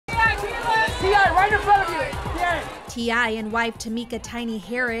Right in front of you. Yeah. T.I. and wife Tameka Tiny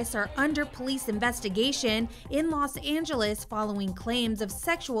Harris are under police investigation in Los Angeles following claims of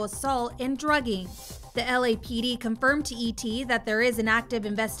sexual assault and drugging. The LAPD confirmed to ET that there is an active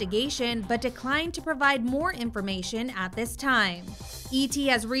investigation, but declined to provide more information at this time. ET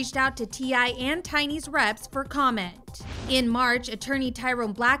has reached out to T.I. and Tiny's reps for comment. In March, attorney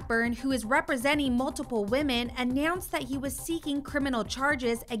Tyrone Blackburn, who is representing multiple women, announced that he was seeking criminal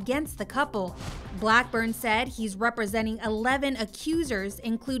charges against the couple. Blackburn said he's representing 11 accusers,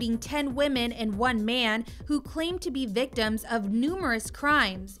 including 10 women and 1 man, who claim to be victims of numerous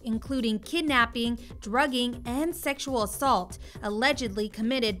crimes, including kidnapping, drugging, and sexual assault, allegedly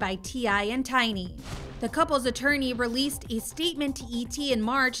committed by T.I. and Tiny. The couple's attorney released a statement to ET in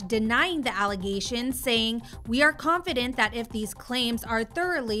March denying the allegations, saying, "We are confident that if these claims are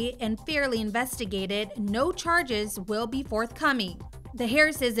thoroughly and fairly investigated, no charges will be forthcoming." The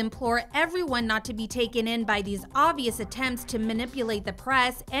Harrises implore everyone not to be taken in by these obvious attempts to manipulate the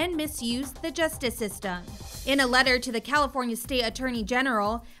press and misuse the justice system. In a letter to the California State Attorney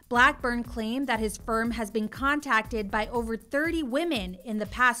General, Blackburn claimed that his firm has been contacted by over 30 women in the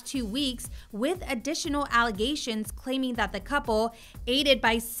past 2 weeks with additional allegations claiming that the couple, aided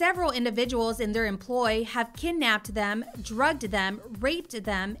by several individuals in their employ, have kidnapped them, drugged them, raped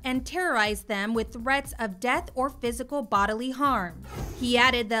them, and terrorized them with threats of death or physical bodily harm. He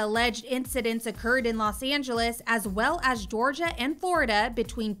added the alleged incidents occurred in Los Angeles as well as Georgia and Florida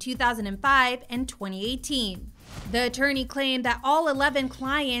between 2005 and 2018. The attorney claimed that all 11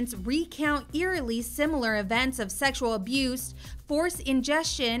 clients recount eerily similar events of sexual abuse, forced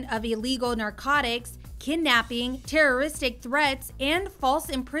ingestion of illegal narcotics, kidnapping, terroristic threats, and false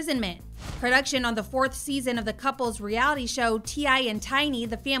imprisonment. Production on the 4th season of the couple's reality show T.I. and Tiny,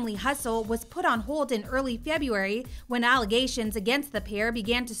 The Family Hustle, was put on hold in early February when allegations against the pair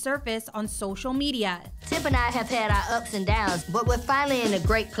began to surface on social media. Tip and I have had our ups and downs, but we're finally in a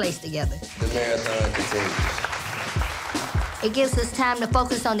great place together. The marathon continues. It gives us time to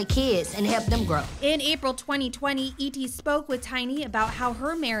focus on the kids and help them grow. In April 2020, ET spoke with Tiny about how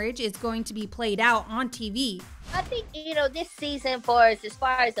her marriage is going to be played out on TV. I think, this season for us, as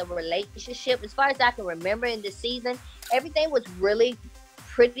far as a relationship, as far as I can remember in this season, everything was really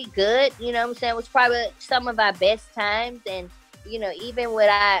pretty good. You know what I'm saying? It was probably some of our best times. And, even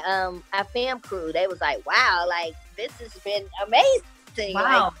with our fam crew, they was like, wow, like, this has been amazing.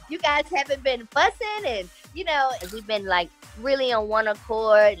 Wow. Like, you guys haven't been fussing and, we've been like really on one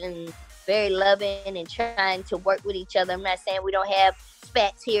accord and very loving and trying to work with each other. I'm not saying we don't have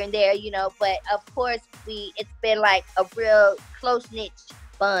spats here and there, but of course it's been like a real close-knit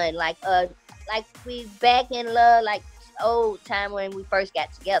bond, like we back in love, like old time when we first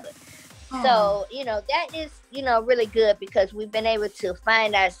got together. So, that is, really good because we've been able to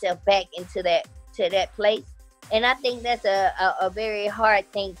find ourselves back into that place. And I think that's a very hard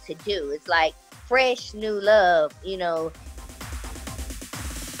thing to do. It's like fresh new love,